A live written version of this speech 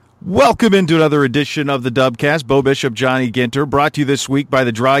Welcome into another edition of the Dubcast. Beau Bishop, Johnny Ginter, brought to you this week by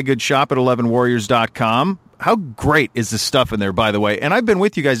the Dry Goods Shop at 11warriors.com. How great is this stuff in there, by the way? And I've been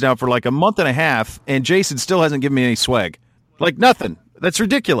with you guys now for like a month and a half, and Jason still hasn't given me any swag. Like nothing. That's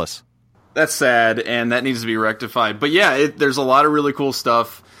ridiculous. That's sad, and that needs to be rectified. But yeah, there's a lot of really cool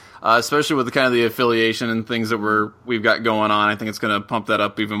stuff, especially with the kind of the affiliation and things that we've got going on. I think it's going to pump that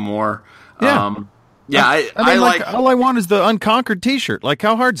up even more. Yeah. I like all I want is the Unconquered T-shirt. Like,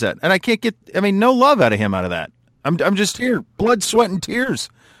 how hard's that? And I can't get, no love out of him out of that. I'm just here, blood, sweat, and tears,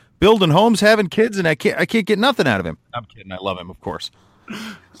 building homes, having kids, and I can't get nothing out of him. I'm kidding. I love him, of course.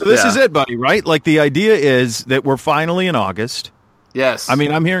 So this is it, buddy, right? Like, the idea is that we're finally in August. Yes. I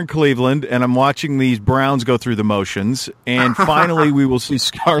mean, I'm here in Cleveland, and I'm watching these Browns go through the motions, and finally we will see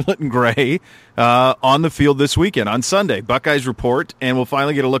Scarlet and Gray on the field this weekend, on Sunday. Buckeyes report, and we'll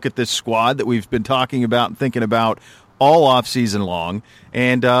finally get a look at this squad that we've been talking about and thinking about all offseason long,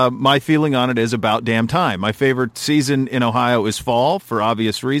 and my feeling on it is about damn time. My favorite season in Ohio is fall, for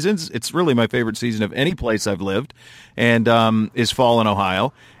obvious reasons. It's really my favorite season of any place I've lived, and is fall in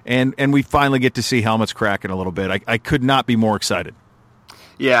Ohio, and we finally get to see helmets cracking a little bit. I could not be more excited.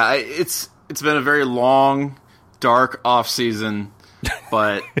 Yeah, it's been a very long, dark off season,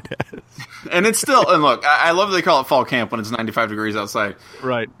 but and it's still, and look, I love that they call it fall camp when it's 95 degrees outside,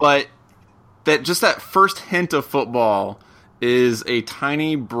 right? But that first hint of football is a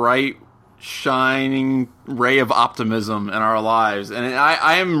tiny, bright, shining ray of optimism in our lives, and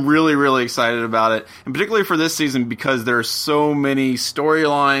I am really, really excited about it, and particularly for this season because there are so many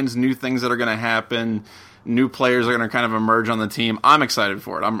storylines, new things that are going to happen. New players are going to kind of emerge on the team. I'm excited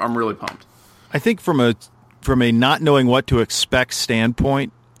for it. I'm really pumped. I think from a not knowing what to expect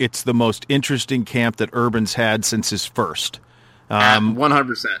standpoint, it's the most interesting camp that Urban's had since his first.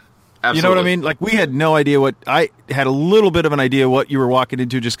 100%. Absolutely. You know what I mean? Like, we had no idea I had a little bit of an idea what you were walking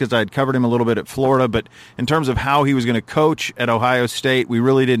into just because I had covered him a little bit at Florida, but in terms of how he was going to coach at Ohio State, we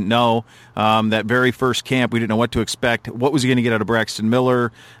really didn't know. That very first camp, we didn't know what to expect. What was he going to get out of Braxton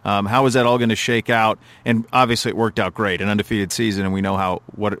Miller? How was that all going to shake out? And obviously it worked out great, an undefeated season, and we know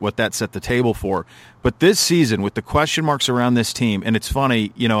what that set the table for. But this season, with the question marks around this team, and it's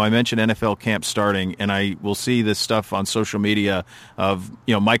funny, I mentioned NFL camp starting, and I will see this stuff on social media of,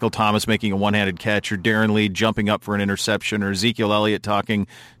 Michael Thomas making a one-handed catch, or Darren Lee jumping up for an interception, or Ezekiel Elliott talking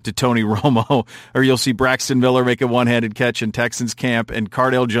to Tony Romo, or you'll see Braxton Miller make a one-handed catch in Texans camp, and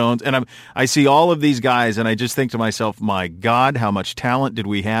Cardale Jones, and I see all of these guys, and I just think to myself, my God, how much talent did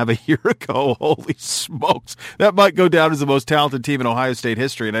we have a year ago? Holy smokes. That might go down as the most talented team in Ohio State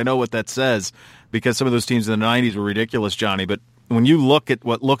history, and I know what that says, because some of those teams in the 90s were ridiculous, Johnny, but when you look at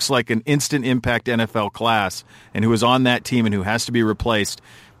what looks like an instant impact NFL class and who is on that team and who has to be replaced,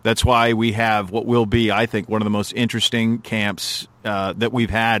 that's why we have what will be, I think, one of the most interesting camps that we've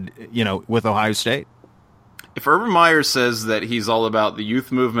had, with Ohio State. If Urban Meyer says that he's all about the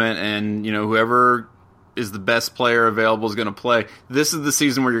youth movement and, whoever is the best player available is going to play, this is the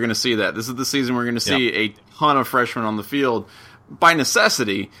season where you're going to see that. This is the season where you're going to see a ton of freshmen on the field. By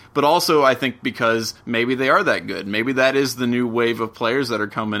necessity, but also I think because maybe they are that good. Maybe that is the new wave of players that are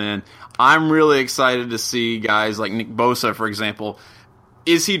coming in. I'm really excited to see guys like Nick Bosa, for example.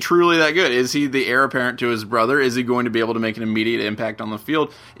 Is he truly that good? Is he the heir apparent to his brother? Is he going to be able to make an immediate impact on the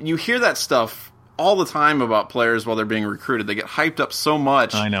field? You hear that stuff all the time about players while they're being recruited. They get hyped up so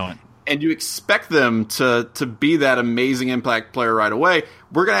much. I know it. And you expect them to be that amazing impact player right away.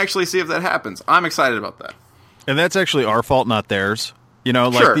 We're going to actually see if that happens. I'm excited about that. And that's actually our fault, not theirs.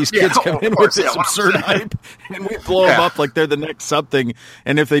 Sure. These kids come in with this absurd hype, and we blow them up like they're the next something.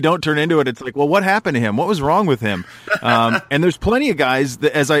 And if they don't turn into it, it's like, well, what happened to him? What was wrong with him? And there's plenty of guys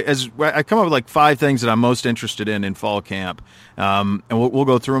that, as I come up with like 5 things that I'm most interested in fall camp, and we'll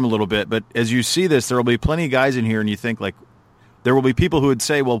go through them a little bit. But as you see this, there will be plenty of guys in here, and you think like, there will be people who would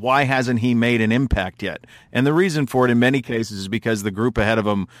say, well, why hasn't he made an impact yet? And the reason for it in many cases is because the group ahead of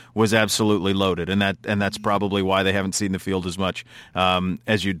him was absolutely loaded, and that's probably why they haven't seen the field as much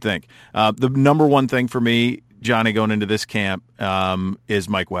as you'd think. The number one thing for me, Johnny, going into this camp is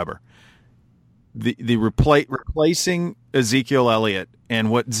Mike Weber. The replacing Ezekiel Elliott and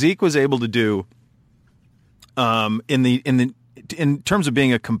what Zeke was able to do in terms of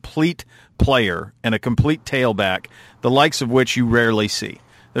being a complete player and a complete tailback, the likes of which you rarely see.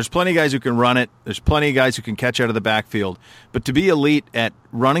 There's plenty of guys who can run it. There's plenty of guys who can catch out of the backfield. But to be elite at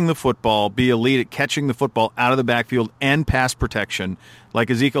running the football, be elite at catching the football out of the backfield and pass protection,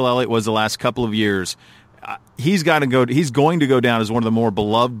 like Ezekiel Elliott was the last couple of years, he's going to go down as one of the more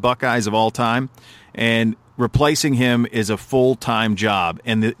beloved Buckeyes of all time. And replacing him is a full-time job.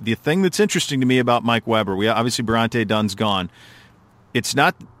 And the thing that's interesting to me about Mike Weber, obviously Bronte Dunn's gone. It's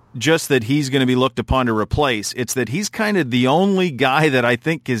not just that he's going to be looked upon to replace. It's that he's kind of the only guy that I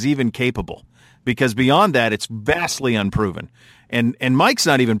think is even capable, because beyond that, it's vastly unproven. And Mike's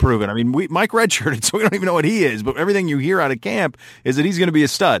not even proven. I mean, Mike redshirted, so we don't even know what he is. But everything you hear out of camp is that he's going to be a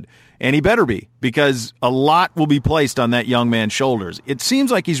stud. And he better be, because a lot will be placed on that young man's shoulders. It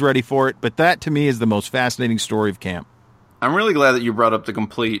seems like he's ready for it, but that, to me, is the most fascinating story of camp. I'm really glad that you brought up the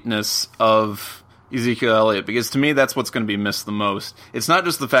completeness of Ezekiel Elliott, because to me, that's what's going to be missed the most. It's not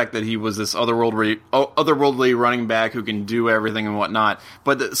just the fact that he was this otherworldly running back who can do everything and whatnot,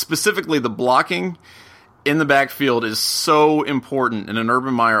 but specifically the blocking in the backfield is so important in an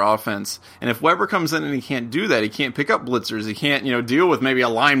Urban Meyer offense. And if Weber comes in and he can't do that, he can't pick up blitzers, he can't, deal with maybe a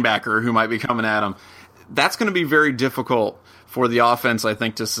linebacker who might be coming at him, that's going to be very difficult for the offense, I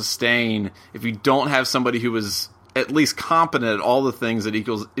think, to sustain if you don't have somebody who is at least competent at all the things that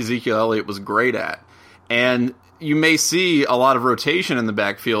Ezekiel Elliott was great at. And you may see a lot of rotation in the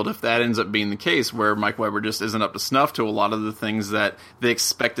backfield if that ends up being the case, where Mike Weber just isn't up to snuff to a lot of the things that they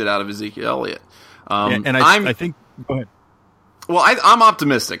expected out of Ezekiel Elliott. I think. Go ahead. Well, I'm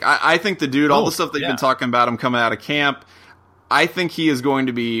optimistic. I think the dude, all the stuff that you've been talking about him coming out of camp, I think he is going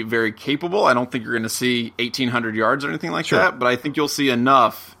to be very capable. I don't think you're going to see 1,800 yards or anything like that, but I think you'll see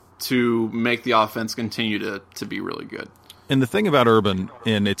enough to make the offense continue to be really good. And the thing about Urban,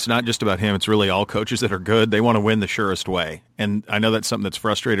 and it's not just about him, it's really all coaches that are good, they want to win the surest way. And I know that's something that's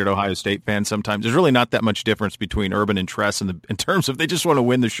frustrated Ohio State fans sometimes. There's really not that much difference between Urban and Tress in terms of they just want to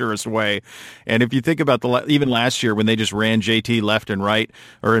win the surest way. And if you think about even last year when they just ran JT left and right,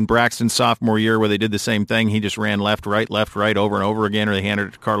 or in Braxton's sophomore year where they did the same thing, he just ran left, right, over and over again, or they handed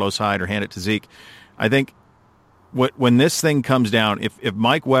it to Carlos Hyde or handed it to Zeke. I think when this thing comes down, if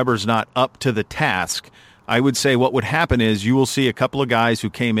Mike Weber's not up to the task, I would say what would happen is you will see a couple of guys who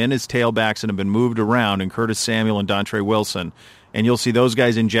came in as tailbacks and have been moved around, and Curtis Samuel and Dontre Wilson, and you'll see those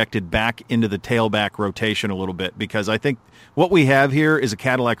guys injected back into the tailback rotation a little bit, because I think what we have here is a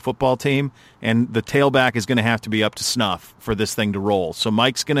Cadillac football team, and the tailback is going to have to be up to snuff for this thing to roll. So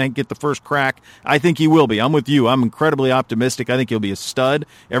Mike's going to get the first crack. I think he will be. I'm with you. I'm incredibly optimistic. I think he'll be a stud.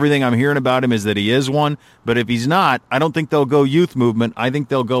 Everything I'm hearing about him is that he is one. But if he's not, I don't think they'll go youth movement. I think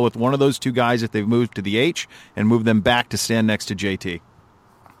they'll go with one of those two guys if they've moved to the H and move them back to stand next to JT.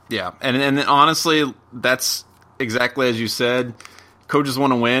 Yeah, and honestly, that's exactly as you said. Coaches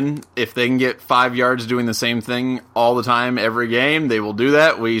want to win. If they can get 5 yards doing the same thing all the time, every game, they will do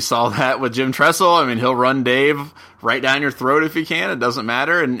that. We saw that with Jim Tressel. I mean, he'll run Dave right down your throat if he can. It doesn't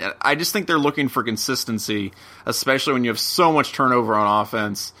matter. And I just think they're looking for consistency, especially when you have so much turnover on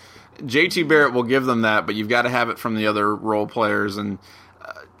offense. JT Barrett will give them that, but you've got to have it from the other role players. And,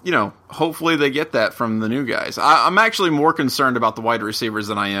 hopefully they get that from the new guys. I'm actually more concerned about the wide receivers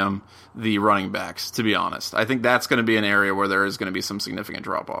than I am the running backs, to be honest. I think that's going to be an area where there is going to be some significant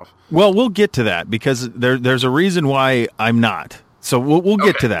drop-off. Well, we'll get to that, because there's a reason why I'm not. So we'll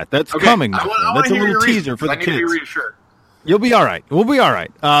get to that. That's coming. That's a little teaser for the kids. I need to be reassured. You'll be all right. We'll be all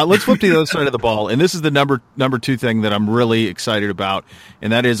right. Let's flip to the other side of the ball, and this is the number two thing that I'm really excited about,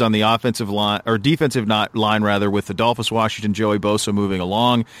 and that is on the offensive line, or defensive line rather, with Adolphus Washington, Joey Bosa moving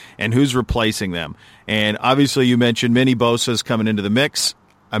along, and who's replacing them. And obviously, you mentioned Mini Bosa's coming into the mix.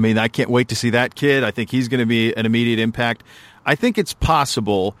 I mean, I can't wait to see that kid. I think he's going to be an immediate impact. I think it's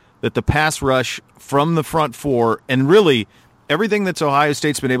possible that the pass rush from the front four, and really everything that's Ohio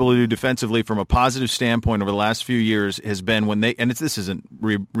State's been able to do defensively from a positive standpoint over the last few years has been when they, and this isn't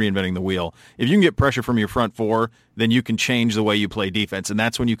reinventing the wheel. If you can get pressure from your front four, then you can change the way you play defense, and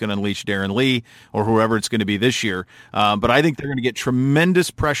that's when you can unleash Darren Lee or whoever it's going to be this year. But I think they're going to get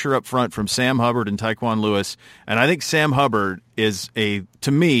tremendous pressure up front from Sam Hubbard and Tyquan Lewis, and I think Sam Hubbard is,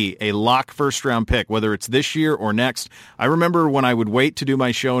 to me, a lock first-round pick, whether it's this year or next. I remember when I would wait to do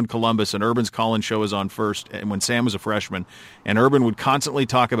my show in Columbus, and Urban's call-in show was on first, and when Sam was a freshman, and Urban would constantly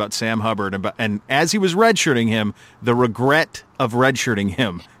talk about Sam Hubbard, and as he was redshirting him, the regret of redshirting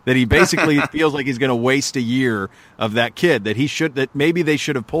him, that he basically feels like he's going to waste a year of that kid, that maybe they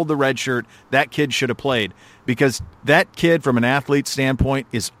should have pulled the red shirt, that kid should have played, because that kid, from an athlete standpoint,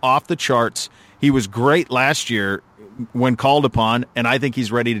 is off the charts. He was great last year when called upon, and I think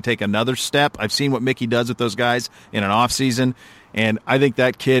he's ready to take another step. I've seen what Mickey does with those guys in an offseason, and I think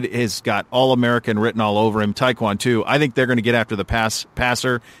that kid has got All-American written all over him. Tyquan, too. I think they're going to get after the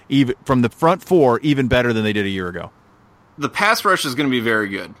passer even from the front four even better than they did a year ago. The pass rush is going to be very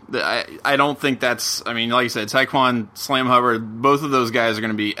good. I don't think that's, I mean, like you said, Tyquan, Slam Hubbard, both of those guys are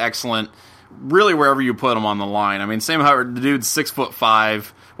going to be excellent really wherever you put them on the line. I mean, Sam Hubbard, the dude's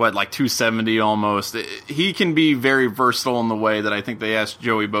 6'5", like 270 almost. He can be very versatile in the way that I think they asked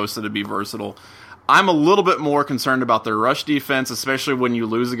Joey Bosa to be versatile. I'm a little bit more concerned about their rush defense, especially when you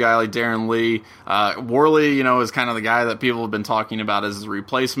lose a guy like Darren Lee. Worley, is kind of the guy that people have been talking about as his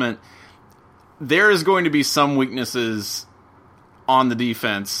replacement. There is going to be some weaknesses on the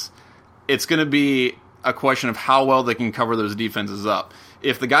defense. It's going to be a question of how well they can cover those defenses up.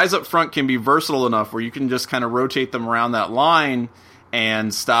 If the guys up front can be versatile enough where you can just kind of rotate them around that line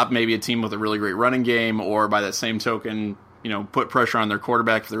and stop maybe a team with a really great running game, or by that same token, put pressure on their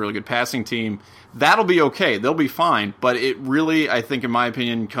quarterback if they're a really good passing team, that'll be okay. They'll be fine. But it really, I think, in my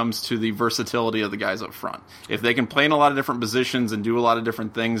opinion, comes to the versatility of the guys up front. If they can play in a lot of different positions and do a lot of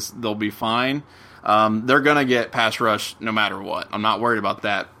different things, they'll be fine. They're going to get pass rush no matter what. I'm not worried about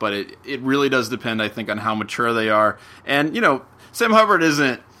that. But it really does depend, I think, on how mature they are. And, Sam Hubbard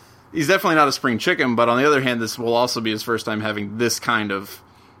he's definitely not a spring chicken, but on the other hand, this will also be his first time having this kind of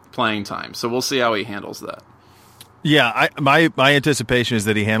playing time. So we'll see how he handles that. Yeah, my anticipation is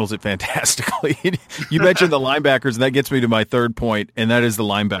that he handles it fantastically. You mentioned the linebackers, and that gets me to my third point, and that is the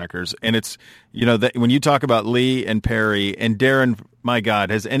linebackers. And it's, that when you talk about Lee and Perry and Darren, my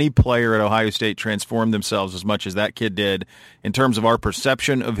God, has any player at Ohio State transformed themselves as much as that kid did in terms of our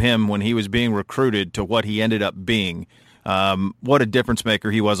perception of him when he was being recruited to what he ended up being? What a difference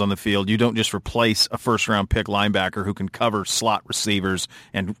maker he was on the field. You don't just replace a first-round pick linebacker who can cover slot receivers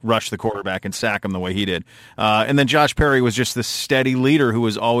and rush the quarterback and sack him the way he did. And then Josh Perry was just this steady leader who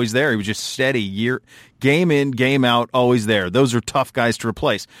was always there. He was just steady, game in, game out, always there. Those are tough guys to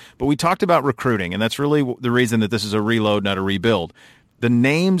replace. But we talked about recruiting, and that's really the reason that this is a reload, not a rebuild. The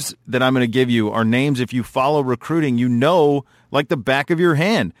names that I'm going to give you are names, if you follow recruiting, like the back of your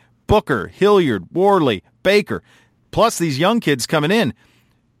hand. Booker, Hilliard, Worley, Baker. Plus, these young kids coming in,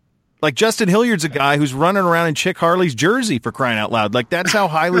 like Justin Hilliard's a guy who's running around in Chick Harley's jersey, for crying out loud. Like, that's how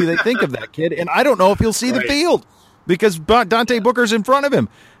highly they think of that kid. And I don't know if he'll see the field because Dante Booker's in front of him.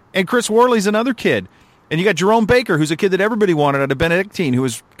 And Chris Worley's another kid. And you got Jerome Baker, who's a kid that everybody wanted out of Benedictine, who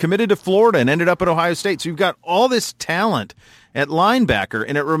was committed to Florida and ended up at Ohio State. So you've got all this talent at linebacker.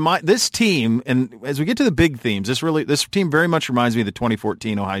 And this team, and as we get to the big themes, this team very much reminds me of the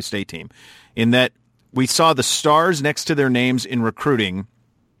 2014 Ohio State team in that we saw the stars next to their names in recruiting,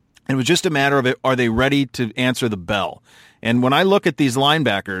 and it was just a matter of are they ready to answer the bell? And when I look at these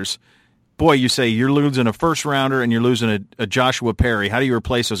linebackers, boy, you say you're losing a first-rounder and you're losing a Joshua Perry. How do you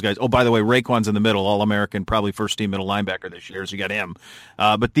replace those guys? Oh, by the way, Raekwon's in the middle, All-American, probably first-team middle linebacker this year, so you got him.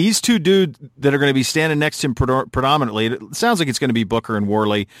 But these two dudes that are going to be standing next to him predominantly, it sounds like it's going to be Booker and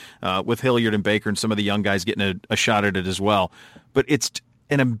Worley with Hilliard and Baker and some of the young guys getting a shot at it as well. But it's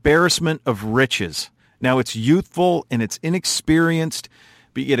an embarrassment of riches. Now, it's youthful and it's inexperienced,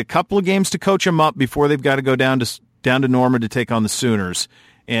 but you get a couple of games to coach them up before they've got to go down to Norman to take on the Sooners.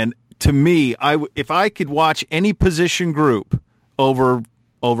 And to me, if I could watch any position group over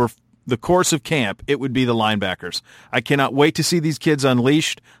the course of camp, it would be the linebackers. I cannot wait to see these kids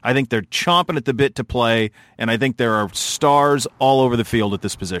unleashed. I think they're chomping at the bit to play, and I think there are stars all over the field at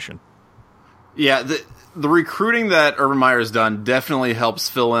this position. Yeah, the recruiting that Urban Meyer has done definitely helps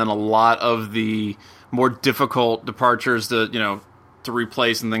fill in a lot of the more difficult departures to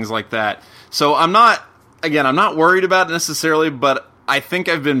replace and things like that. So I'm not worried about it necessarily, but I think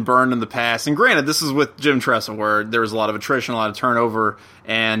I've been burned in the past. And granted, this is with Jim Tressel, where there was a lot of attrition, a lot of turnover,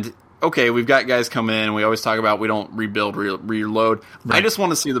 and okay, we've got guys come in, and we always talk about we don't rebuild, reload. Right. I just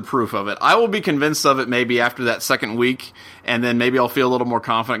want to see the proof of it. I will be convinced of it maybe after that second week, and then maybe I'll feel a little more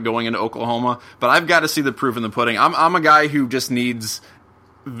confident going into Oklahoma. But I've got to see the proof in the pudding. I'm a guy who just needs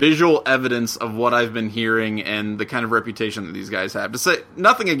visual evidence of what I've been hearing and the kind of reputation that these guys have. To say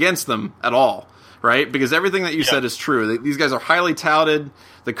nothing against them at all, right? Because everything that you said is true. These guys are highly touted.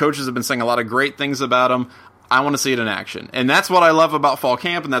 The coaches have been saying a lot of great things about them. I want to see it in action. And that's what I love about fall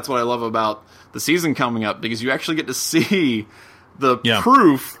camp, and that's what I love about the season coming up, because you actually get to see the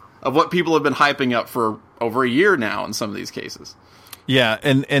proof of what people have been hyping up for over a year now in some of these cases. Yeah,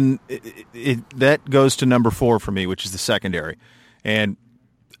 and that goes to number 4 for me, which is the secondary. And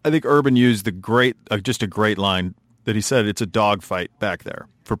I think Urban used just a great line that he said it's a dogfight back there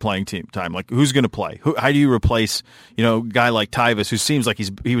for playing team time. Like, who's going to play? How do you replace, a guy like Tyvis, who seems like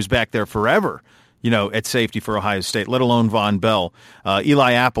he was back there forever, at safety for Ohio State, let alone Von Bell,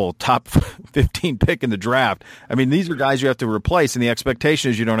 Eli Apple, top 15 pick in the draft. I mean, these are guys you have to replace, and the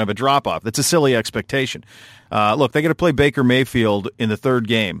expectation is you don't have a drop-off. That's a silly expectation. Look, they're going to play Baker Mayfield in the third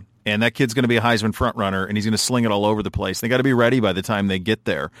game, and that kid's going to be a Heisman frontrunner, and he's going to sling it all over the place. They got to be ready by the time they get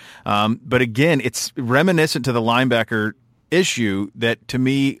there. But again, it's reminiscent to the linebacker issue that, to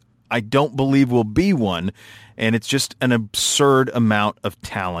me, I don't believe will be one. And it's just an absurd amount of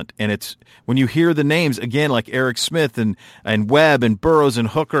talent. And it's when you hear the names, again, like Eric Smith and Webb and Burrows and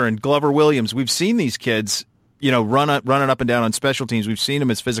Hooker and Glover Williams, we've seen these kids, running up and down on special teams. We've seen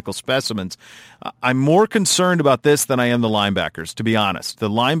them as physical specimens. I'm more concerned about this than I am the linebackers, to be honest. The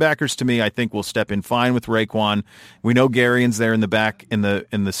linebackers, to me, I think will step in fine with Raekwon. We know Garion's there in the back in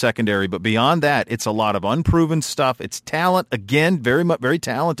the secondary, but beyond that, it's a lot of unproven stuff. It's talent, again, very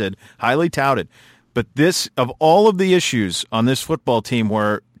talented, highly touted. But this, of all of the issues on this football team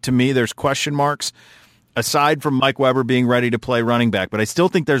where, to me, there's question marks, aside from Mike Weber being ready to play running back, but I still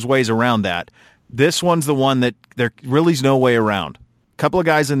think there's ways around that. This one's the one that there really is no way around. A couple of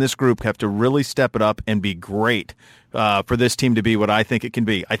guys in this group have to really step it up and be great for this team to be what I think it can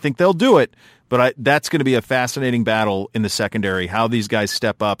be. I think they'll do it, but that's going to be a fascinating battle in the secondary, how these guys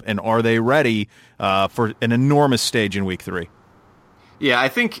step up, and are they ready for an enormous stage in Week 3? Yeah, I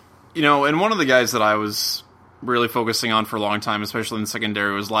think... and one of the guys that I was really focusing on for a long time, especially in the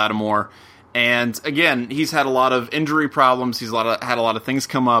secondary, was Lattimore. And again, he's had a lot of injury problems. He's had a lot of things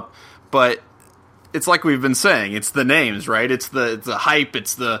come up. But it's like we've been saying, it's the names, right? It's the hype.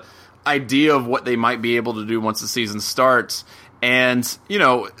 It's the idea of what they might be able to do once the season starts. And,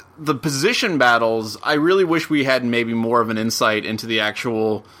 the position battles, I really wish we had maybe more of an insight into the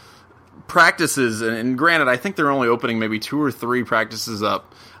actual practices. And granted, I think they're only opening maybe 2 or 3 practices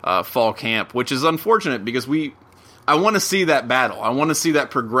up fall camp, which is unfortunate because I want to see that battle. I want to see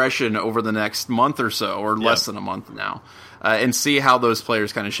that progression over the next month or so, or less than a month now, and see how those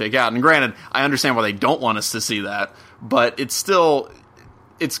players kind of shake out. And granted, I understand why they don't want us to see that, but it's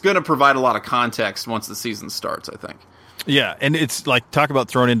going to provide a lot of context once the season starts, I think. Yeah, and it's like, talk about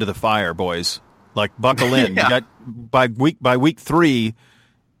thrown into the fire, boys. Like, buckle in. Yeah. You got, by week 3,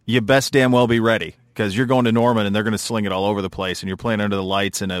 you best damn well be ready. Because you're going to Norman and they're going to sling it all over the place, and you're playing under the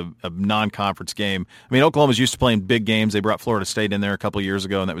lights in a non-conference game. I mean, Oklahoma's used to playing big games. They brought Florida State in there a couple of years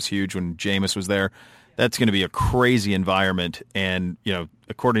ago, and that was huge when Jameis was there. That's going to be a crazy environment, and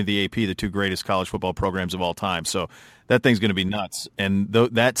according to the AP, the 2 greatest college football programs of all time. So that thing's going to be nuts, and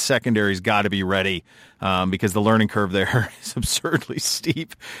that secondary's got to be ready because the learning curve there is absurdly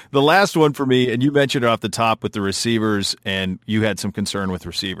steep. The last one for me, and you mentioned it off the top with the receivers, and you had some concern with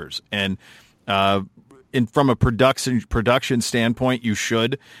receivers, and from a production standpoint, you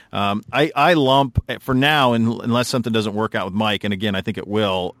should. I lump for now, unless something doesn't work out with Mike, and again, I think it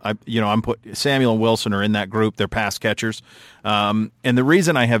will. Samuel and Wilson are in that group. They're pass catchers, and the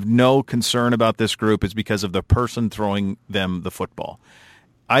reason I have no concern about this group is because of the person throwing them the football.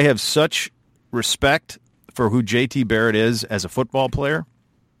 I have such respect for who JT Barrett is as a football player,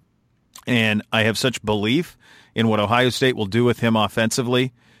 and I have such belief in what Ohio State will do with him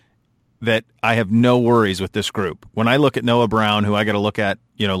offensively, that I have no worries with this group. When I look at Noah Brown, who I got to look at,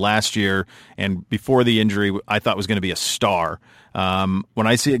 last year and before the injury, I thought was going to be a star. When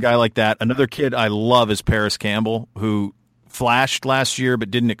I see a guy like that, another kid I love is Paris Campbell, who flashed last year but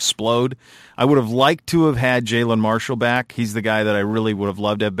didn't explode. I would have liked to have had Jalen Marshall back. He's the guy that I really would have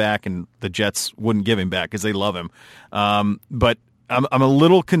loved to have back, and the Jets wouldn't give him back because they love him. But I'm a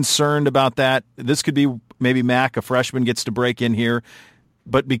little concerned about that. This could be maybe Mack, a freshman, gets to break in here.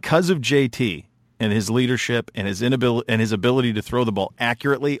 But because of JT and his leadership and his ability to throw the ball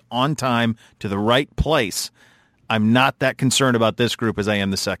accurately, on time, to the right place, I'm not that concerned about this group as I am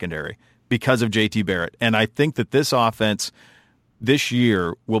the secondary because of JT Barrett. And I think that this offense this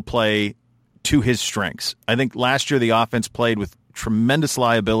year will play to his strengths. I think last year the offense played with tremendous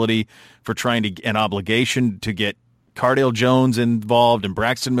liability for trying to an obligation to get Cardale Jones involved and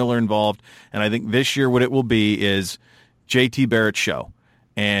Braxton Miller involved. And I think this year what it will be is JT Barrett's show.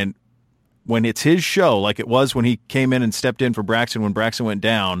 And when it's his show, like it was when he came in and stepped in for Braxton when Braxton went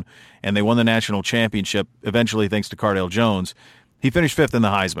down and they won the national championship, eventually thanks to Cardale Jones, he finished 5th in the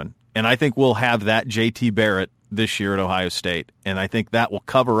Heisman. And I think we'll have that JT Barrett this year at Ohio State. And I think that will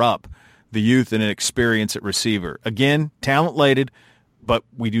cover up the youth and experience at receiver. Again, talent-laden, but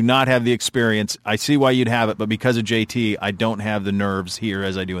we do not have the experience. I see why you'd have it, but because of JT, I don't have the nerves here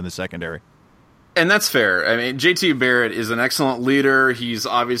as I do in the secondary. And that's fair. I mean, JT Barrett is an excellent leader. He's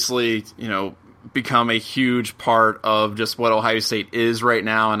obviously, become a huge part of just what Ohio State is right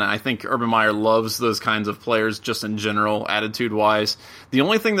now, and I think Urban Meyer loves those kinds of players just in general, attitude-wise. The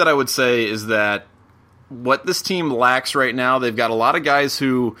only thing that I would say is that what this team lacks right now, they've got a lot of guys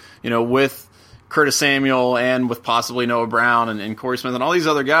who, with Curtis Samuel and with possibly Noah Brown and Corey Smith and all these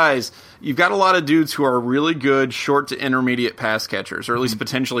other guys, you've got a lot of dudes who are really good short to intermediate pass catchers, or at least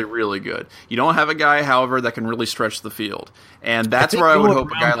potentially really good. You don't have a guy, however, that can really stretch the field. And that's where I would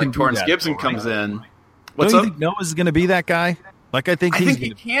hope a guy like Torrance Gibson comes in. Don't you think Noah's going to be that guy? Like I think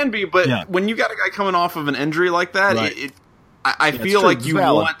he can be, but when you got a guy coming off of an injury like that, right. I feel like you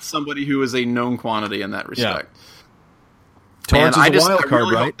want somebody who is a known quantity in that respect. Yeah. Torrance and is a wild card,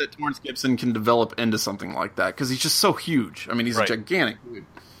 really right? hope that Torrance Gibson can develop into something like that because he's just so huge. I mean, he's a gigantic dude.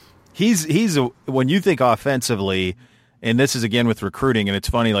 When you think offensively, and this is again with recruiting, and it's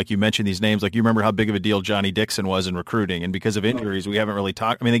funny, like you mentioned these names, like you remember how big of a deal Johnny Dixon was in recruiting, and because of injuries, we haven't really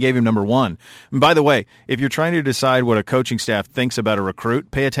talked. I mean, they gave him number 1. And by the way, if you're trying to decide what a coaching staff thinks about a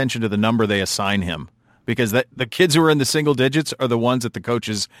recruit, pay attention to the number they assign him, because the kids who are in the single digits are the ones that the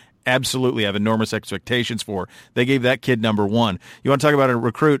coaches absolutely have enormous expectations for. They gave that kid number 1. You want to talk about a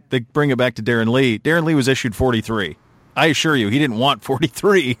recruit? They bring it back to Darren Lee. Darren Lee was issued 43. I assure you, he didn't want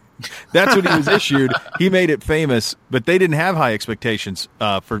 43. That's what he was issued. He made it famous, but they didn't have high expectations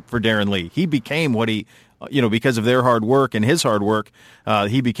for Darren Lee. He became what he, because of their hard work and his hard work,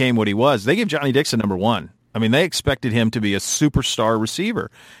 he became what he was. They gave Johnny Dixon number 1. I mean, they expected him to be a superstar receiver,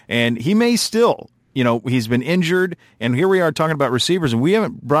 and he may still. He's been injured, and here we are talking about receivers, and we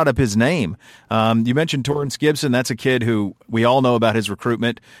haven't brought up his name. You mentioned Torrance Gibson. That's a kid who we all know about his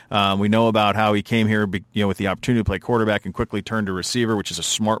recruitment. We know about how he came here, with the opportunity to play quarterback and quickly turn to receiver, which is a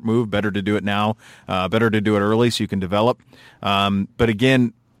smart move. Better to do it now. Better to do it early so you can develop. But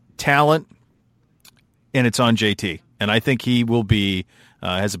again, talent, and it's on JT. And I think he will be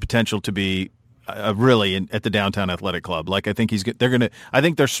has the potential to be really at the Downtown Athletic Club. Like I think I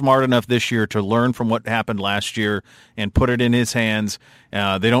think they're smart enough this year to learn from what happened last year and put it in his hands.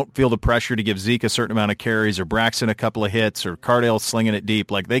 They don't feel the pressure to give Zeke a certain amount of carries or Braxton a couple of hits or Cardale slinging it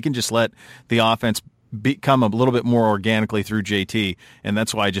deep. Like they can just let the offense become a little bit more organically through JT, and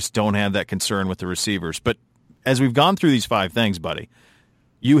that's why I just don't have that concern with the receivers. But as we've gone through these 5 things, buddy,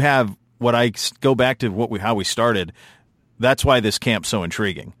 you have what I go back to how we started. That's why this camp's so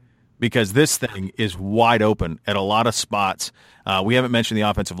intriguing. Because this thing is wide open at a lot of spots. We haven't mentioned the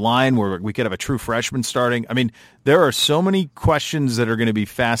offensive line where we could have a true freshman starting. I mean, there are so many questions that are going to be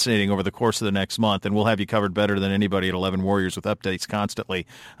fascinating over the course of the next month, and we'll have you covered better than anybody at 11 Warriors with updates constantly.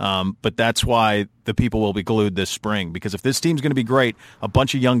 But that's why the people will be glued this spring, because if this team's going to be great, a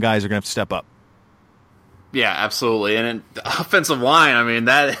bunch of young guys are going to have to step up. Yeah, absolutely. And the offensive line, I mean,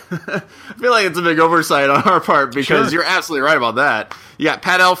 that I feel like it's a big oversight on our part because You're absolutely right about that. You got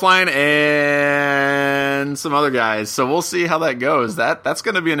Pat Elflein and some other guys, so we'll see how that goes. That's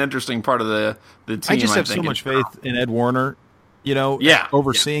going to be an interesting part of the team. I just have so much faith in Ed Warner,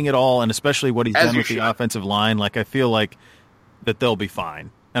 overseeing it all, and especially what he's done with the offensive line. Like I feel like that they'll be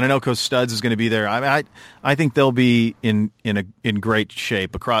fine. And I know Coach Studs is going to be there. I think they'll be in great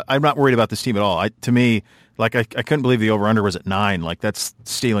shape. I'm not worried about this team at all. To me, like I couldn't believe the over/under was at 9. Like that's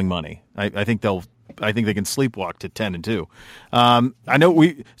stealing money. I think they can sleepwalk to 10-2. I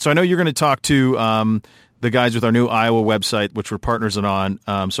know you're going to talk to the guys with our new Iowa website, which we're partners on.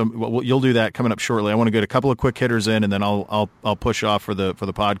 So you'll do that coming up shortly. I want to get a couple of quick hitters in, and then I'll push off for the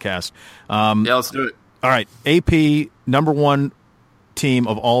podcast. Yeah, let's do it. All right, AP number 1 team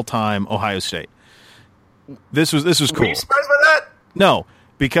of all time, Ohio State. This was cool. Were you surprised by that? No,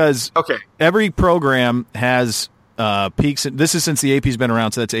 because every program has peaks. This is since the AP's been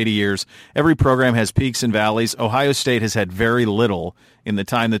around, so that's 80 years. Every program has peaks and valleys. Ohio State has had very little in the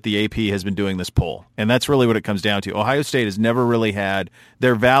time that the AP has been doing this poll, and that's really what it comes down to. Ohio State has never really had –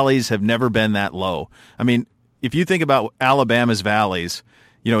 their valleys have never been that low. I mean, if you think about Alabama's valleys –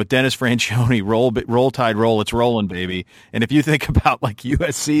 Dennis Franchione, roll tide, roll, it's rolling, baby. And if you think about like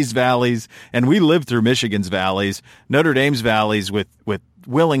USC's valleys, and we lived through Michigan's valleys, Notre Dame's valleys with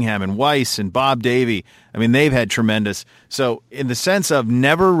Willingham and Weiss and Bob Davie, I mean, they've had tremendous. So in the sense of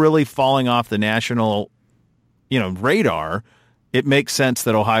never really falling off the national, radar, it makes sense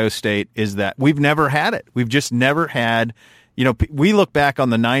that Ohio State is that. We've never had it. We've just never had. We look back on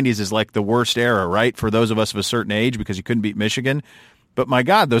the 90s as like the worst era, right? For those of us of a certain age because you couldn't beat Michigan. But my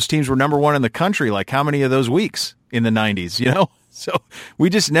God, those teams were number 1 in the country. Like how many of those weeks in the 90s, So we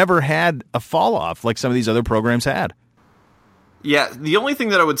just never had a fall off like some of these other programs had. Yeah, the only thing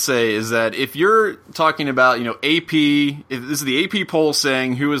that I would say is that if you're talking about, AP, if this is the AP poll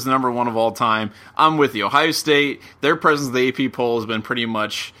saying who is the number 1 of all time, I'm with you. Ohio State, their presence in the AP poll has been pretty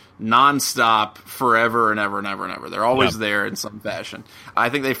much nonstop forever and ever and ever and ever. They're always there in some fashion. I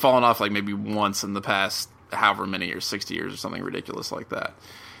think they've fallen off like maybe once in the past however many years, 60 years or something ridiculous like that.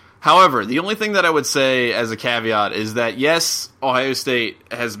 However, the only thing that I would say as a caveat is that, yes, Ohio State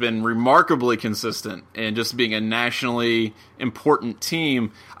has been remarkably consistent in just being a nationally important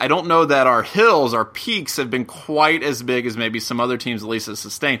team. I don't know that our hills, our peaks, have been quite as big as maybe some other teams at least have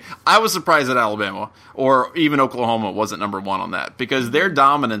sustained. I was surprised that Alabama or even Oklahoma wasn't number one on that, because their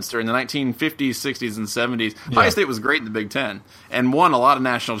dominance during the 1950s, 60s, and 70s, Ohio State was great in the Big Ten and won a lot of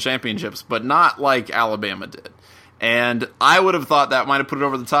national championships, but not like Alabama did. And I would have thought that might have put it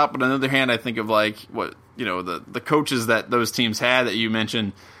over the top. But on the other hand, I think of the coaches that those teams had that you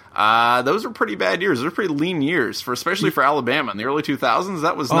mentioned. Those were pretty bad years. Those were pretty lean years, especially for Alabama in the early 2000s.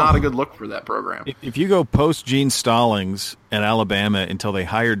 That was not a good look for that program. If you go post Gene Stallings at Alabama until they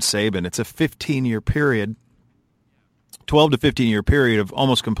hired Saban, it's a 15-year period, 12 to 15-year period of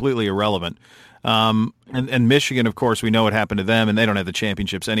almost completely irrelevant. And Michigan, of course, we know what happened to them, and they don't have the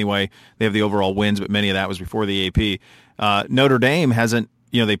championships anyway. They have the overall wins, but many of that was before the AP. Notre Dame hasn't,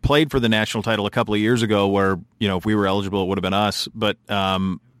 they played for the national title a couple of years ago where, if we were eligible, it would have been us. But,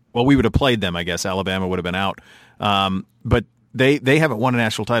 we would have played them, I guess. Alabama would have been out. But they haven't won a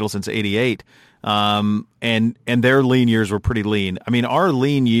national title since '88. And their lean years were pretty lean. I mean, our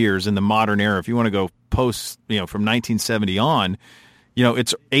lean years in the modern era, if you want to go post, from 1970 on,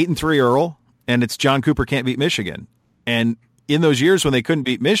 it's 8-3 Earl. And it's John Cooper can't beat Michigan. And in those years when they couldn't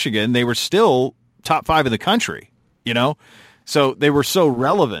beat Michigan, they were still top 5 in the country, So they were so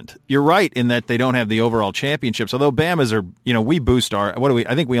relevant. You're right in that they don't have the overall championships. Although Bama's are, we boost our,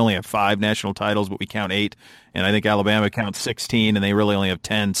 I think we only have 5 national titles, but we count 8. And I think Alabama counts 16, and they really only have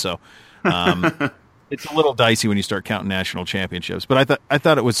 10. So it's a little dicey when you start counting national championships. But I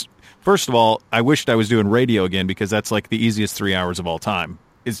thought it was, first of all, I wished I was doing radio again, because that's like the easiest 3 hours of all time.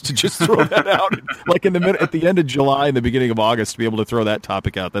 Is to just throw that out, like at the end of July and the beginning of August, to be able to throw that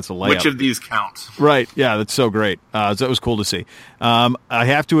topic out. That's a layup. Which of these counts? Right. Yeah, that's so great. So that was cool to see. I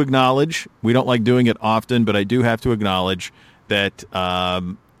have to acknowledge, we don't like doing it often, but I do have to acknowledge that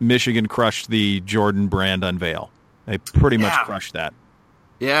Michigan crushed the Jordan brand unveil. They pretty much crushed that.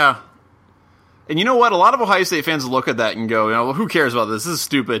 Yeah. And you know what? A lot of Ohio State fans look at that and go, well, who cares about this? This is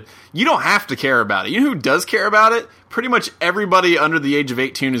stupid. You don't have to care about it. You know who does care about it? Pretty much everybody under the age of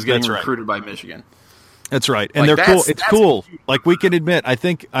 18 is getting recruited by Michigan. That's right. And they're cool. It's cool. Like, we can admit,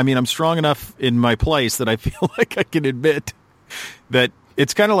 I'm strong enough in my place that I feel like I can admit that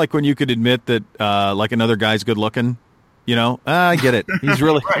it's kind of like when you could admit that like another guy's good looking. I get it. He's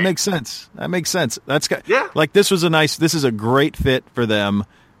really, right. That makes sense. That's like, this is a great fit for them.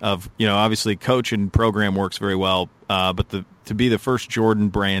 Of obviously coach and program works very well, but to be the first Jordan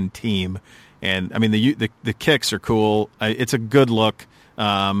brand team, and I mean the kicks are cool. It's a good look.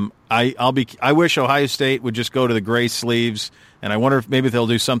 I wish Ohio State would just go to the gray sleeves, and I wonder if maybe they'll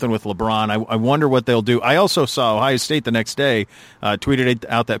do something with LeBron. I wonder what they'll do. I also saw Ohio State the next day tweeted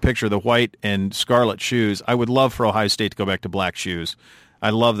out that picture of the white and scarlet shoes. I would love for Ohio State to go back to black shoes.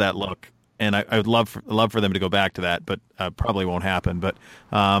 I love that look. And I would love for them to go back to that, but probably won't happen. But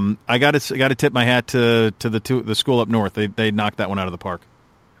I got to tip my hat to the school up north. They knocked that one out of the park.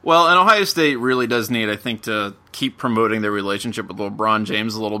 Well, and Ohio State really does need, I think, to keep promoting their relationship with LeBron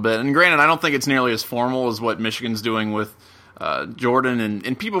James a little bit. And granted, I don't think it's nearly as formal as what Michigan's doing with Jordan.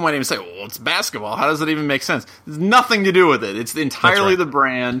 And people might even say, well, it's basketball. How does that even make sense? There's nothing to do with it. It's entirely the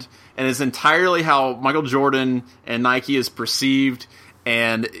brand, and it's entirely how Michael Jordan and Nike is perceived.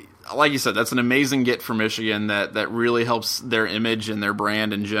 And like you said, that's an amazing get for Michigan that really helps their image and their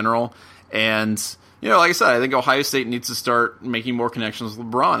brand in general. And, like I said, I think Ohio State needs to start making more connections with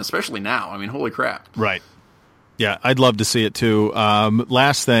LeBron, especially now. I mean, holy crap. Right. Yeah, I'd love to see it too.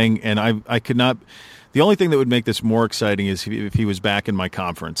 Last thing, and I could not – the only thing that would make this more exciting is if he was back in my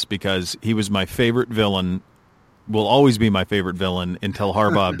conference, because he was my favorite villain, will always be my favorite villain until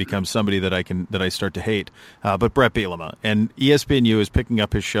Harbaugh becomes somebody that I start to hate. But Brett Bielema, and ESPNU is picking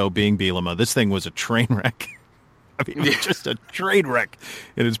up his show Being Bielema. This thing was a train wreck. I mean, it was just a train wreck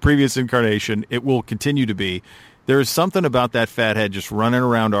in its previous incarnation. It will continue to be. There is something about that fathead just running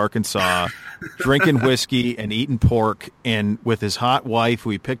around Arkansas, drinking whiskey and eating pork, and with his hot wife who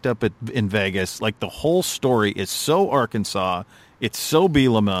he picked up in Vegas. Like, the whole story is so Arkansas. It's so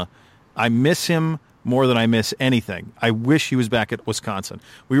Bielema. I miss him more than I miss anything. I wish he was back at Wisconsin.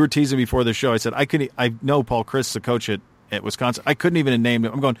 We were teasing before the show. I said, I know Paul Chryst, the coach at Wisconsin. I couldn't even name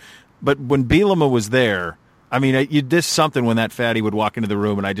him. I'm going, but when Bielema was there, I mean, you did something when that fatty would walk into the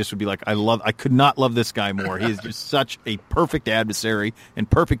room, and I just would be like, I could not love this guy more. He is just such a perfect adversary and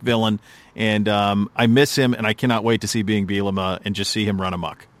perfect villain, and I miss him, and I cannot wait to see Being Bielema and just see him run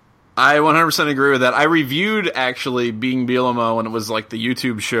amok. I 100% agree with that. I reviewed, actually, Being Bielema when it was like the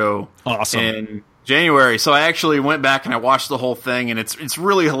YouTube show. Awesome. In January. So I actually went back and I watched the whole thing, and it's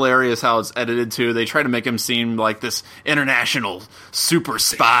really hilarious how it's edited, too. They try to make him seem like this international super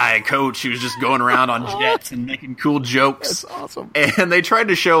spy coach who's just going around on jets and making cool jokes. That's awesome. And they tried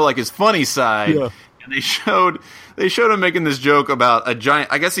to show like his funny side. Yeah. And they showed him making this joke about a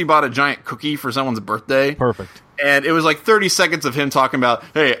giant, I guess he bought a giant cookie for someone's birthday. Perfect. And it was like 30 seconds of him talking about,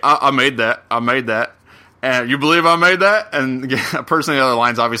 hey, I made that. And you believe I made that? And a person on the other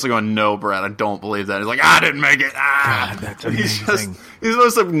line's obviously going, no, Brad, I don't believe that. He's like, I didn't make it. God, that's amazing. He's the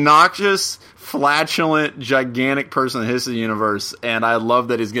most obnoxious, flatulent, gigantic person in the history of the universe. And I love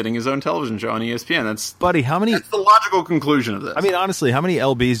that he's getting his own television show on ESPN. That's the logical conclusion of this. I mean, honestly, how many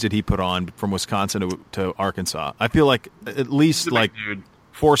LBs did he put on from Wisconsin to Arkansas? I feel like at least like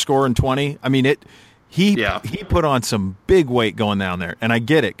 420. I mean, he put on some big weight going down there. And I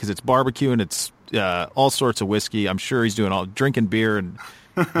get it because it's barbecue and it's all sorts of whiskey. I'm sure he's drinking beer and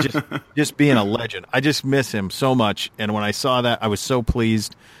just being a legend. I just miss him so much. And when I saw that, I was so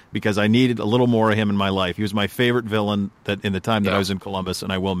pleased because I needed a little more of him in my life. He was my favorite villain that in the time that I was in Columbus,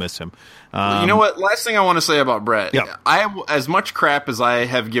 and I will miss him. You know what? Last thing I want to say about Brett. Yeah. As much crap as I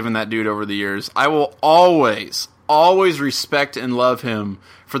have given that dude over the years, I will always respect and love him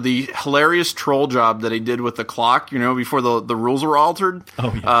for the hilarious troll job that he did with the clock, before the rules were altered.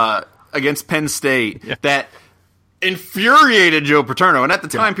 Oh, yeah. Against Penn State, that infuriated Joe Paterno. And at the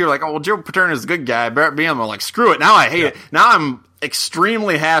time, people were like, oh, well, Joe Paterno is a good guy. Brett Bielema, like, screw it. Now I hate it. Now I'm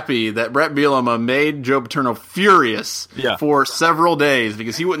extremely happy that Brett Bielema made Joe Paterno furious for several days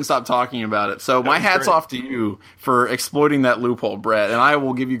because he wouldn't stop talking about it. So my hat's off to you for exploiting that loophole, Brett. And I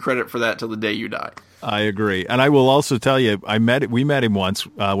will give you credit for that till the day you die. I agree. And I will also tell you, we met him once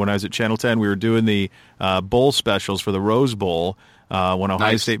when I was at Channel 10. We were doing the bowl specials for the Rose Bowl when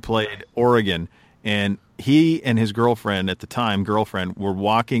Ohio State played Oregon. And he and his girlfriend at the time, were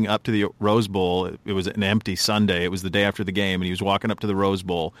walking up to the Rose Bowl. It was an empty Sunday. It was the day after the game, and he was walking up to the Rose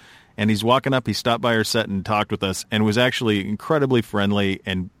Bowl. And he's walking up. He stopped by our set and talked with us and was actually incredibly friendly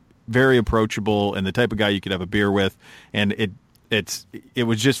and very approachable and the type of guy you could have a beer with. And it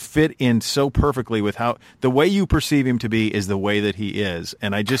would just fit in so perfectly with how the way you perceive him to be is the way that he is.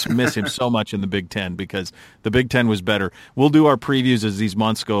 And I just miss him so much in the Big Ten because the Big Ten was better. We'll do our previews as these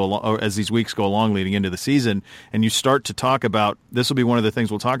months go along, or as these weeks go along leading into the season. And you start to talk about, this will be one of the things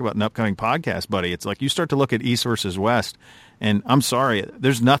we'll talk about in an upcoming podcast, buddy. It's like you start to look at East versus West. And I'm sorry,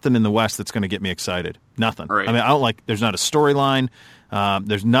 there's nothing in the West that's going to get me excited. Nothing. Right. I mean, there's not a storyline.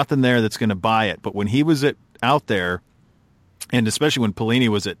 There's nothing there that's going to buy it. But when he was out there, and especially when Pelini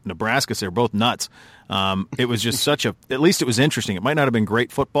was at Nebraska, so they were both nuts. It was just at least it was interesting. It might not have been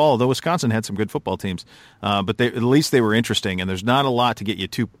great football, although Wisconsin had some good football teams. But at least they were interesting, and there's not a lot to get you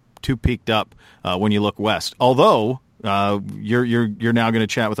too peaked up when you look west. Although you're now going to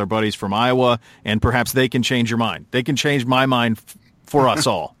chat with our buddies from Iowa, and perhaps they can change your mind. They can change my mind for us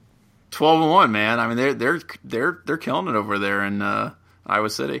all. 12-1, man. I mean, they're killing it over there in Iowa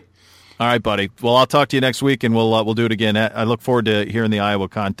City. All right, buddy. Well, I'll talk to you next week, and we'll do it again. I look forward to hearing the Iowa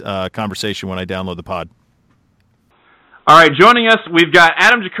conversation when I download the pod. All right, joining us, we've got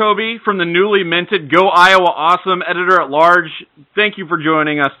Adam Jacobi from the newly minted Go Iowa Awesome, editor-at-large. Thank you for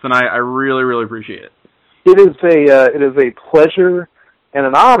joining us tonight. I really, really appreciate it. It is a pleasure and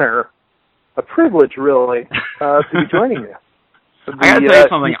an honor, a privilege, really, to be joining you. I got to tell you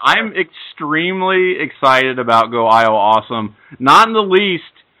something. I'm extremely excited about Go Iowa Awesome, not in the least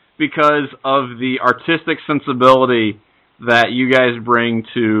because of the artistic sensibility that you guys bring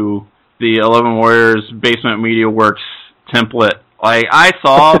to the 11 Warriors Basement Media Works template. Like, I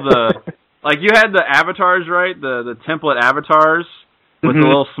saw you had the avatars, right? The template avatars with the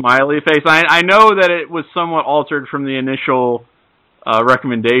little smiley face. I know that it was somewhat altered from the initial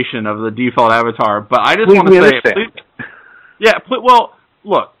recommendation of the default avatar, but I just want to say, if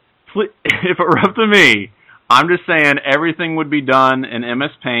it were up to me, I'm just saying everything would be done in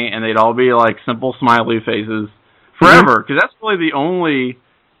MS Paint, and they'd all be like simple smiley faces forever, because that's really the only,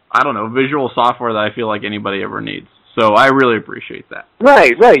 visual software that I feel like anybody ever needs. So I really appreciate that.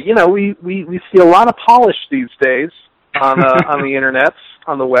 Right. You know, we see a lot of polish these days on the internets,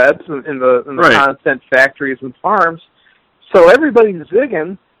 on the webs, in the content factories and farms. So everybody's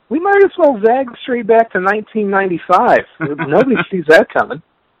zigging. We might as well zag straight back to 1995. Nobody sees that coming.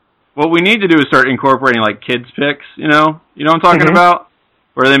 What we need to do is start incorporating, like, kids' picks, you know what I'm talking about?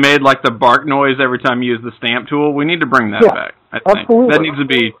 Where they made, like, the bark noise every time you use the stamp tool. We need to bring that back, I think. Absolutely. That needs to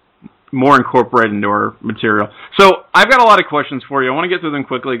be more incorporated into our material. So I've got a lot of questions for you. I want to get through them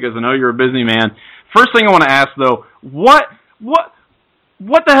quickly because I know you're a busy man. First thing I want to ask, though, what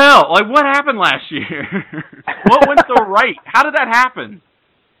What the hell? Like, what happened last year? What went so right? How did that happen?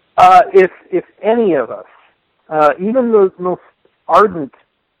 If any of us, even the most ardent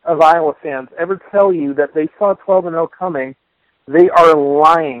of Iowa fans, ever tell you that they saw 12-0 coming, they are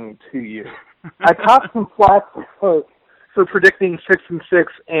lying to you. I caught some flack for predicting 6-6,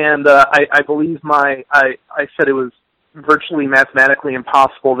 and I believe I said it was virtually mathematically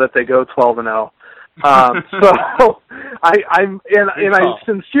impossible that they go 12-0. So I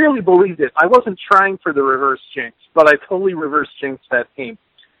sincerely believed it. I wasn't trying for the reverse jinx, but I totally reverse jinxed that team.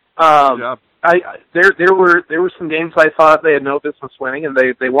 There were some games I thought they had no business winning, and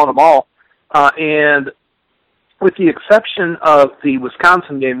they won them all. And with the exception of the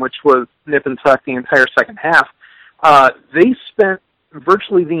Wisconsin game, which was nip and tuck the entire second half, they spent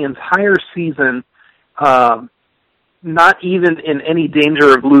virtually the entire season not even in any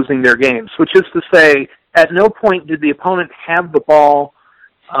danger of losing their games, which is to say, at no point did the opponent have the ball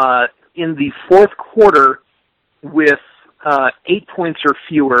in the fourth quarter with 8 points or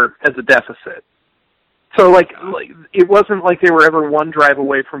fewer as a deficit. So, like it wasn't like they were ever one drive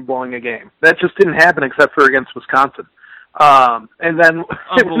away from blowing a game. That just didn't happen except for against Wisconsin. And then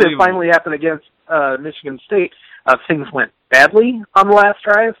when it finally happened against Michigan State, things went badly on the last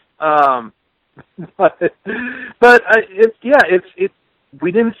drive.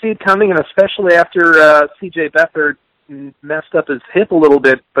 We didn't see it coming, and especially after C.J. Beathard messed up his hip a little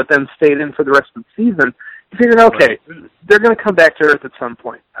bit, but then stayed in for the rest of the season. You figured, okay, they're going to come back to earth at some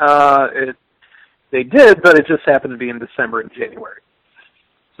point. They did, but it just happened to be in December and January.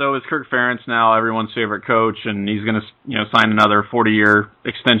 So is Kirk Ferentz now everyone's favorite coach, and he's going to sign another 40-year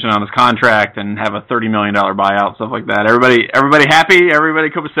extension on his contract and have a $30 million buyout, stuff like that? Everybody happy? Everybody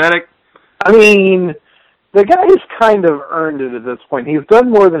copacetic? I mean, the guy's kind of earned it at this point. He's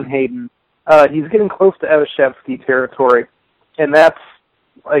done more than Hayden. He's getting close to Evashevsky territory, and that's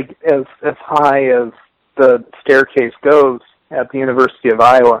like as high as the staircase goes at the University of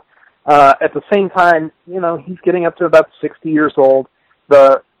Iowa. At the same time, he's getting up to about 60 years old.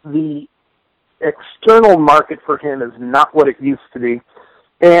 The external market for him is not what it used to be.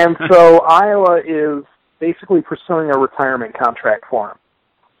 And so Iowa is basically pursuing a retirement contract for him.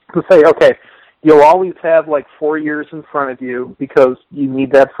 To say, okay, you'll always have like 4 years in front of you because you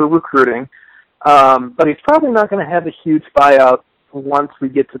need that for recruiting. But he's probably not going to have a huge buyout once we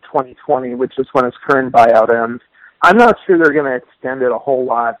get to 2020, which is when his current buyout ends. I'm not sure they're going to extend it a whole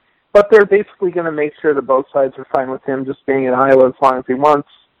lot, but they're basically going to make sure that both sides are fine with him just being in Iowa as long as he wants.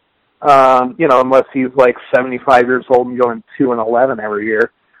 Unless he's like 75 years old and going 2-11 every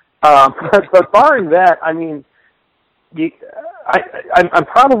year. But barring that, I mean, I'm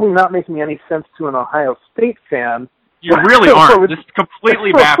probably not making any sense to an Ohio State fan. You really aren't. This is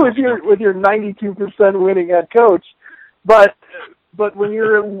completely baffling. With your 92% winning head coach, but when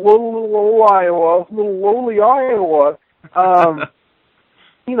you're in little lowly Iowa,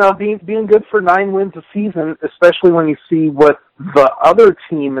 being good for 9 wins a season, especially when you see what the other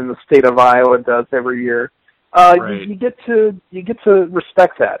team in the state of Iowa does every year, you get to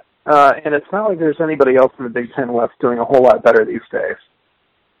respect that. And it's not like there's anybody else in the Big Ten West doing a whole lot better these days.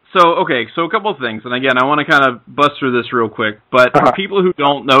 So a couple of things. And again, I want to kind of bust through this real quick. But for people who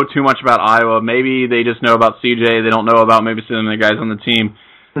don't know too much about Iowa, maybe they just know about CJ, they don't know about maybe some of the guys on the team.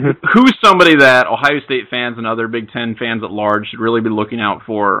 Who's somebody that Ohio State fans and other Big Ten fans at large should really be looking out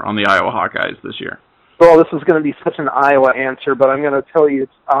for on the Iowa Hawkeyes this year? Well, this is going to be such an Iowa answer, but I'm going to tell you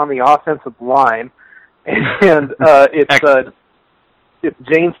it's on the offensive line. And it's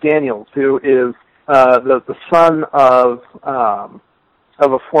James Daniels, who is the son of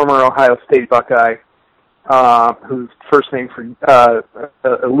a former Ohio State Buckeye, whose first name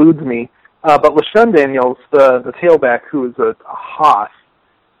eludes me. But LaShawn Daniels, the tailback, who is a Haas,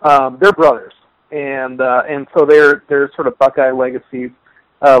 they're brothers, and so they're sort of Buckeye legacies.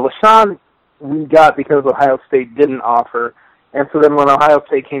 LaShawn we got because Ohio State didn't offer, and so then when Ohio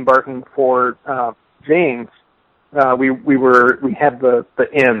State came barking for James, we had the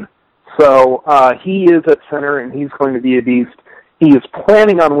in. So he is at center, and he's going to be a beast. He is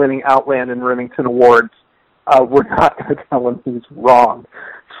planning on winning Outland and Remington Awards. We're not going to tell him he's wrong.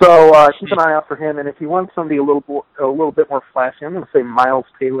 So keep an eye out for him. And if you want somebody a little bit more flashy, I'm going to say Miles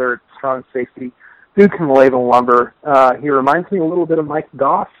Taylor at strong safety. Dude can lay the lumber. He reminds me a little bit of Mike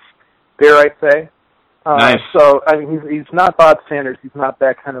Goss, dare I say. Nice. So I mean, he's not Bob Sanders. He's not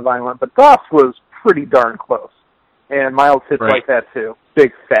that kind of violent, but Goss was pretty darn close. And Miles hits like that too.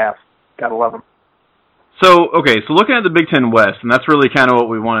 Big, fast. Gotta love him. So looking at the Big Ten West, and that's really kind of what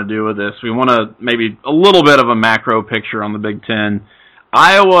we want to do with this. We want to maybe a little bit of a macro picture on the Big Ten.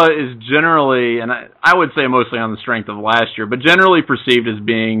 Iowa is generally, and I would say mostly on the strength of last year, but generally perceived as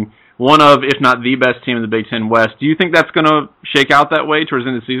being one of, if not the best team in the Big Ten West. Do you think that's going to shake out that way towards the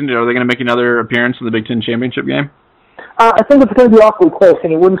end of the season? Are they going to make another appearance in the Big Ten championship game? I think it's going to be awfully close,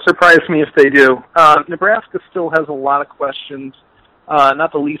 and it wouldn't surprise me if they do. Nebraska still has a lot of questions,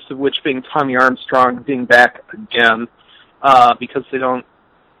 not the least of which being Tommy Armstrong being back again, because they don't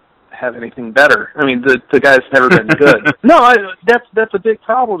have anything better. I mean, the guy's never been good. No, that's a big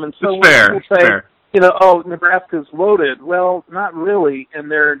problem. And so when people say, Nebraska's loaded, well, not really, and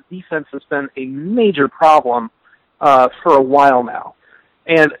their defense has been a major problem for a while now.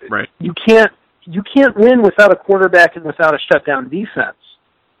 And you can't win without a quarterback and without a shutdown defense.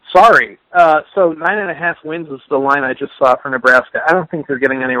 Sorry. So 9.5 wins is the line I just saw for Nebraska. I don't think they're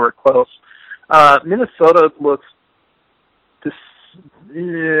getting anywhere close. Minnesota looks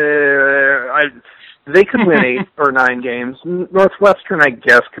they could win 8 or 9 games. Northwestern, I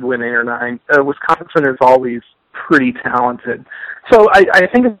guess, could win 8 or 9. Wisconsin is always pretty talented. So I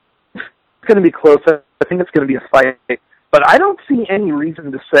think it's going to be close. I think it's going to be a fight. But I don't see any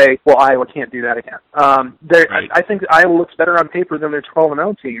reason to say, well, Iowa can't do that again. I think Iowa looks better on paper than their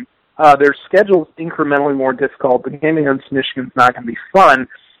 12-0 team. Their schedule's incrementally more difficult. The game against Michigan's not going to be fun.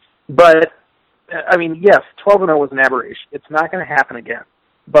 But I mean, yes, 12-0 was an aberration. It's not going to happen again.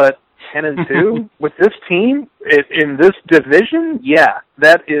 But 10-2 with this team in this division, yeah,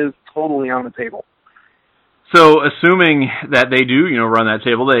 that is totally on the table. So, assuming that they do, run that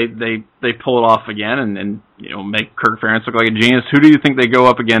table, they pull it off again and make Kirk Ferentz look like a genius. Who do you think they go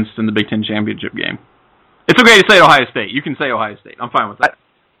up against in the Big Ten championship game? It's okay to say Ohio State. You can say Ohio State. I'm fine with that.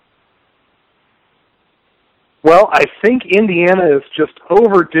 Well, I think Indiana is just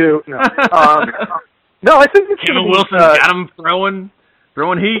overdue. No, no, I think it's going to be... Wilson got him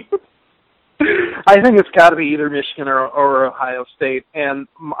throwing heat. I think it's got to be either Michigan or Ohio State, and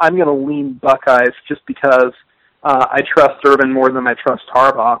I'm going to lean Buckeyes just because I trust Urban more than I trust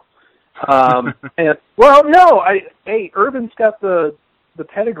Harbaugh. Urban's got the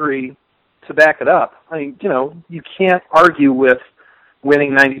pedigree to back it up. I mean, you can't argue with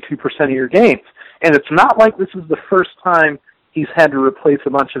winning 92% of your games. And it's not like this is the first time he's had to replace a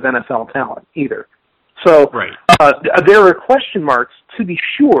bunch of NFL talent either. So there are question marks, to be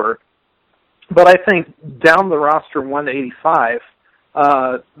sure, but I think down the roster 1 to 85,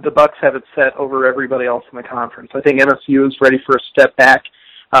 the Bucs have it set over everybody else in the conference. I think MSU is ready for a step back.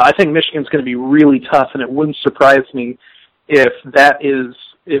 I think Michigan's going to be really tough, and it wouldn't surprise me if the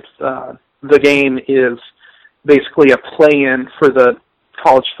game is basically a play-in for the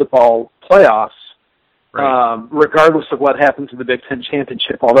college football playoffs. Regardless of what happens in the Big Ten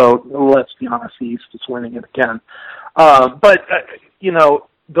championship, although let's be honest, the East is winning it again.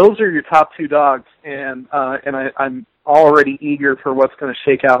 Those are your top 2 dogs, and I'm already eager for what's going to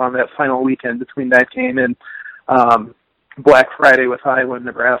shake out on that final weekend between that game and Black Friday with Iowa and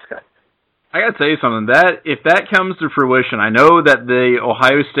Nebraska. I got to tell you something. That if that comes to fruition, I know that the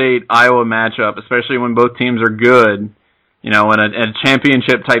Ohio State-Iowa matchup, especially when both teams are good, in a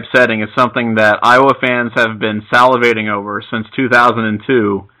championship-type setting, is something that Iowa fans have been salivating over since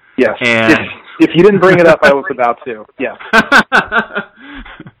 2002. Yes. And if you didn't bring it up, I was about to. Yes.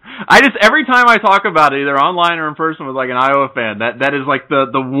 Every time I talk about it, either online or in person with an Iowa fan, that is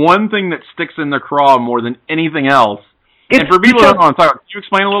the one thing that sticks in their craw more than anything else. And for people that don't want to talk, can you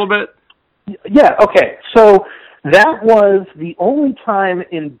explain a little bit? Yeah, okay. So that was the only time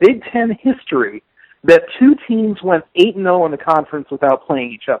in Big Ten history that 2 teams went 8-0 in the conference without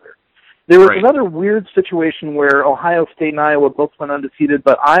playing each other. There was another weird situation where Ohio State and Iowa both went undefeated,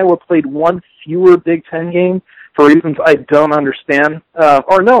 but Iowa played 1 fewer Big Ten game for reasons I don't understand. It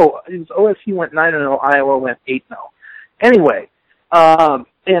was OSU went 9-0, Iowa went 8-0. Anyway,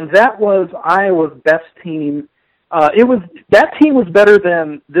 and that was Iowa's best team. That team was better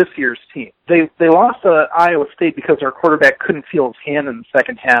than this year's team. They lost to Iowa State because our quarterback couldn't feel his hand in the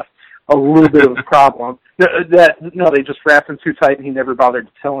second half. A little bit of a problem. They just wrapped him too tight and he never bothered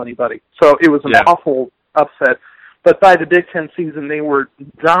to tell anybody. So it was an awful upset. But by the Big Ten season, they were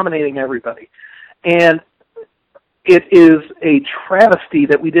dominating everybody. And it is a travesty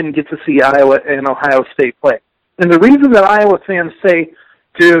that we didn't get to see Iowa and Ohio State play. And the reason that Iowa fans say,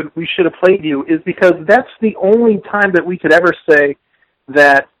 dude, we should have played you, is because that's the only time that we could ever say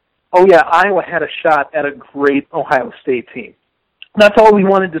that, oh yeah, Iowa had a shot at a great Ohio State team. That's all we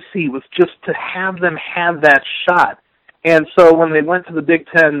wanted to see, was just to have them have that shot. And so when they went to the Big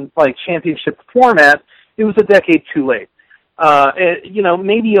Ten championship format, it was a decade too late.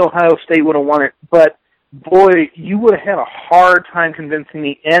 Maybe Ohio State would have won it, but boy, you would have had a hard time convincing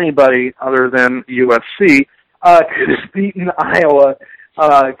me anybody other than USC could have beaten Iowa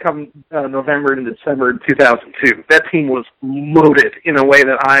come November and December 2002. That team was loaded in a way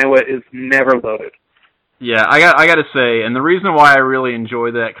that Iowa is never loaded. Yeah, I got to say, and the reason why I really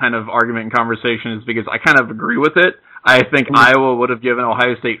enjoy that kind of argument and conversation is because I kind of agree with it. I think Iowa would have given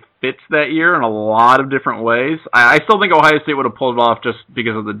Ohio State fits that year in a lot of different ways. I still think Ohio State would have pulled it off just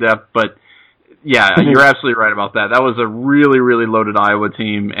because of the depth, but yeah, you're absolutely right about that. That was a really, really loaded Iowa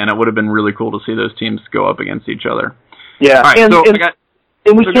team, and it would have been really cool to see those teams go up against each other. Yeah, all right,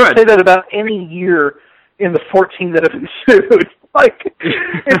 and we can't say that about any year in the 14 that have ensued. Like,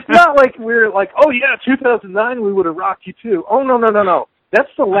 it's not like we're like, oh yeah, 2009 we would have rocked you too. Oh no. That's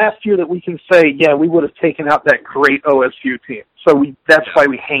the last year that we can say, yeah, we would have taken out that great OSU team. So that's why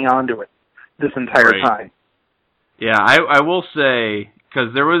we hang on to it this entire time. Yeah, I will say,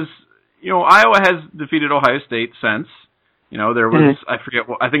 because there was, Iowa has defeated Ohio State since. There was, I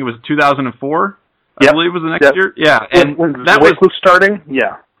think it was 2004, I believe was the next year. Yeah, and when that was starting?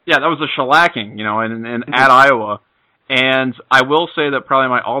 Yeah, that was a shellacking, and at Iowa. And I will say that probably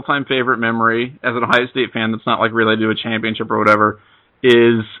my all-time favorite memory as an Ohio State fan that's not like related to a championship or whatever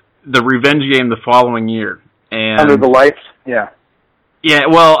is the revenge game the following year. And Under the Lights? Yeah. Yeah,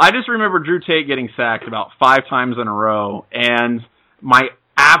 well, I just remember Drew Tate getting sacked about 5 times in a row, and my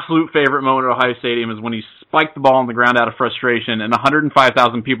absolute favorite moment at Ohio Stadium is when he spiked the ball on the ground out of frustration, and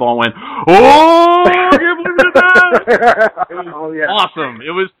 105,000 people all went, "Oh, I can't believe you did that!" It was awesome.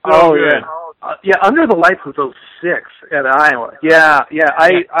 It was so good. Yeah, Under the Lights was 06 at Iowa. Yeah.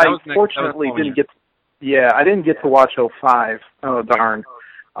 I fortunately didn't get. I didn't get to watch 05. Oh darn.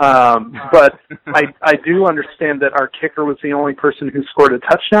 But I do understand that our kicker was the only person who scored a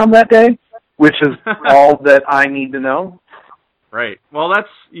touchdown that day, which is all that I need to know. Right. Well,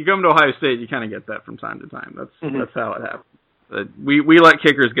 you come to Ohio State, you kind of get that from time to time. That's how it happens. We let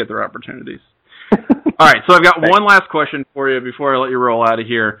kickers get their opportunities. All right, so I've got one last question for you before I let you roll out of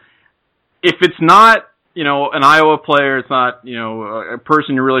here. If it's not, an Iowa player, it's not, a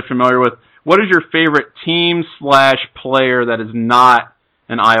person you're really familiar with, what is your favorite team/player that is not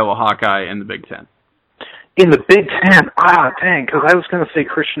an Iowa Hawkeye in the Big Ten? In the Big Ten? Dang, because I was going to say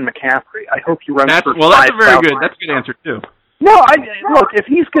Christian McCaffrey. I hope he runs for 5,000. Well, that's a good answer, too. No, look, if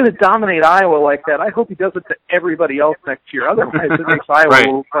he's going to dominate Iowa like that, I hope he does it to everybody else next year. Otherwise, it makes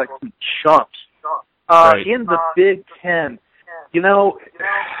Iowa look like some chumps. In the Big Ten,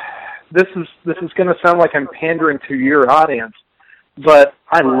 this is going to sound like I'm pandering to your audience, but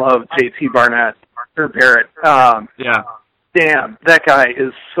I love J.T. Barrett. Damn, that guy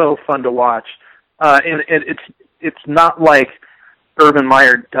is so fun to watch. And it's not like Urban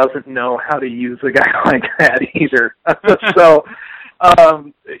Meyer doesn't know how to use a guy like that either. So,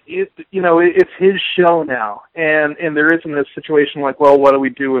 it's his show now, and there isn't a situation like, well, what do we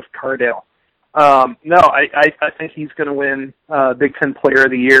do with Cardale? No, I think he's going to win Big Ten Player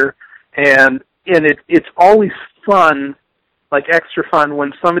of the Year, and it's always fun, like extra fun,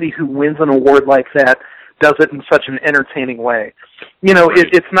 when somebody who wins an award like that does it in such an entertaining way.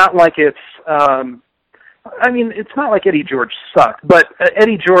 It's not like it's not like Eddie George sucked, but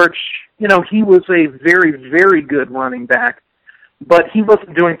Eddie George, he was a very, very good running back, but he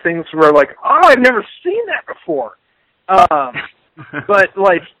wasn't doing things where like, oh, I've never seen that before. But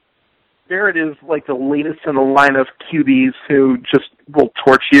like, Barrett is like the latest in the line of QBs who just will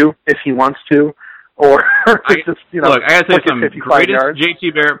torch you if he wants to, or look, I gotta say something. Greatest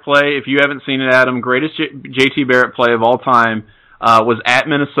JT Barrett play, if you haven't seen it, Adam, greatest JT Barrett play of all time was at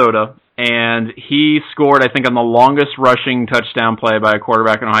Minnesota. And he scored, I think, on the longest rushing touchdown play by a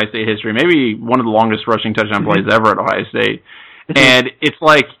quarterback in Ohio State history, maybe one of the longest rushing touchdown plays ever at Ohio State. And it's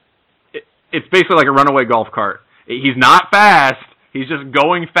basically like a runaway golf cart. He's not fast. He's just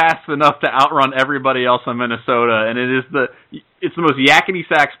going fast enough to outrun everybody else in Minnesota. And it's the most yakety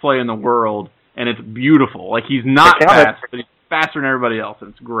sax play in the world, and it's beautiful. Like, he's not fast, but he's faster than everybody else, and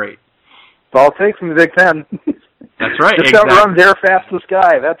it's great. That's all it takes in the Big Ten. That's right. Just outrun their fastest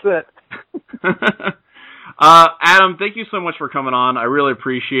guy. That's it. Adam, thank you so much for coming on. I really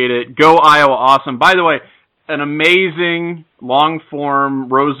appreciate it. Go Iowa Awesome. By the way, an amazing long-form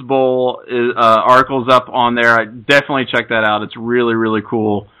Rose Bowl article's up on there. Definitely check that out. It's really, really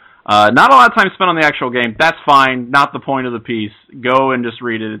cool. Not a lot of time spent on the actual game. That's fine. Not the point of the piece. Go and just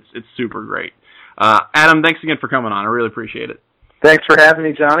read it. It's super great. Adam, thanks again for coming on. I really appreciate it. Thanks for having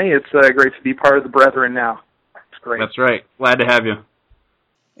me, Johnny. It's great to be part of the Brethren now. It's great. That's right. Glad to have you.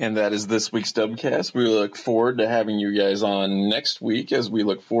 And that is this week's Dubcast. We look forward to having you guys on next week as we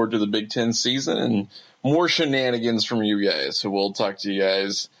look forward to the Big Ten season and more shenanigans from you guys. So we'll talk to you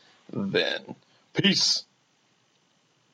guys then. Peace.